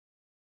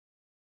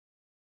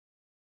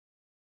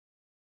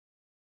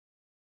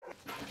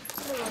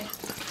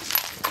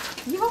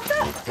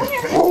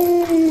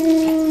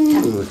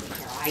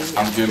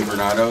I'm Jim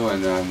Bernardo,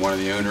 and I'm one of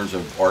the owners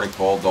of Arctic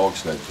Fall Dog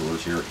Sled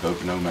Tours here at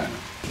Pocono Manor.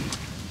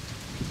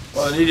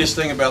 Well, the neatest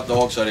thing about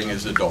dog sledding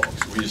is the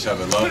dogs. We just have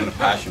a love and a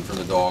passion for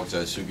the dogs.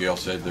 As Sue Gale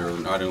said, they're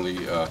not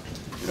only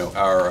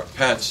our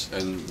pets,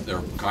 and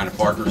they're kind of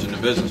partners in the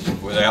business.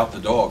 Without the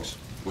dogs,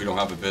 we don't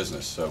have a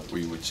business, so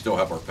we would still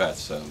have our pets.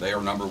 So they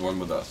are number one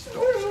with us,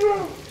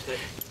 dogs.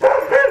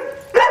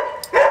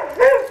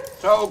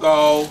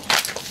 Togo.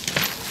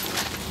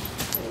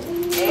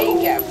 There you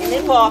go. Give me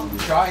a paw.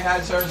 Shy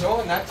has hers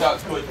on. That's a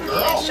good girl.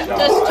 Does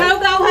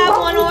Togo have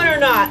one on or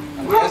not?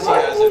 Yes, he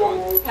has it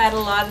on. Had a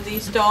lot of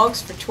these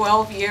dogs for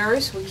 12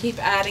 years. We keep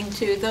adding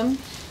to them.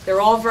 They're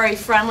all very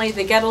friendly.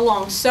 They get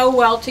along so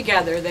well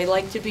together. They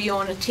like to be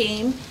on a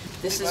team.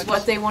 This is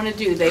what they want to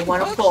do. They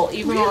want to pull,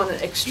 even on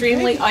an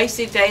extremely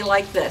icy day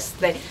like this.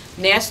 The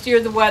nastier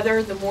the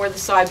weather, the more the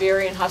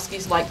Siberian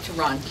Huskies like to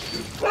run.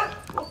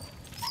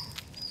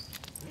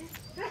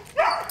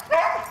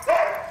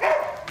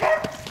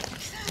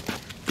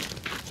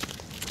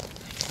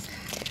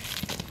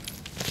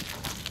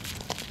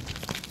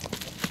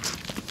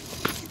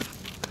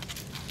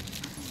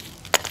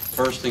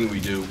 First thing we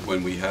do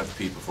when we have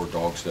people for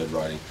dog sled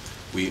riding,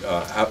 we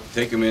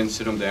take them in,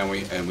 sit them down,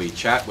 and we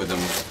chat with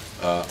them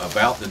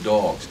about the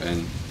dogs.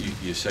 And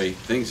you say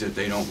things that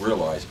they don't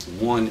realize.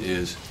 One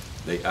is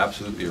they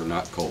absolutely are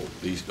not cold.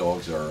 These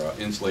dogs are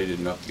insulated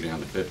enough to get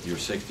down to 50 or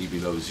 60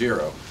 below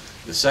zero.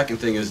 The second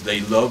thing is they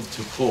love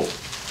to pull.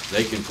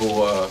 They can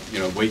pull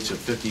weights of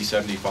 50,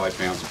 75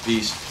 pounds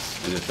apiece.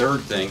 And the third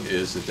thing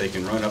is that they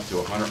can run up to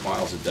 100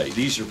 miles a day.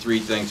 These are three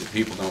things that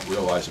people don't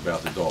realize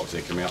about the dogs.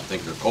 They come out and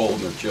think they're cold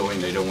and they're chilly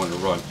and they don't want to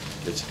run.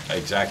 It's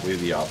exactly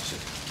the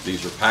opposite.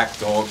 These are pack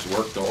dogs,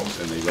 work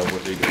dogs, and they love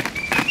what they do.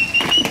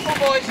 Come on,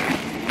 boys.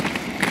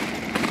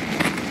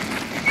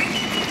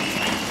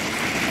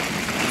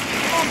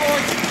 Come on,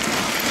 boys.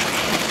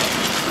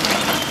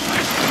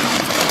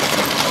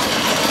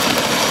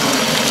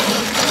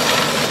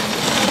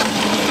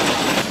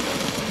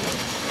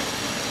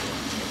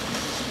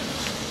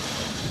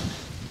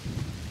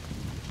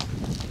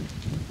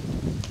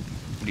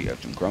 Do you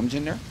have some crumbs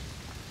in there?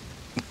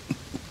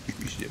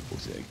 You should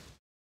say.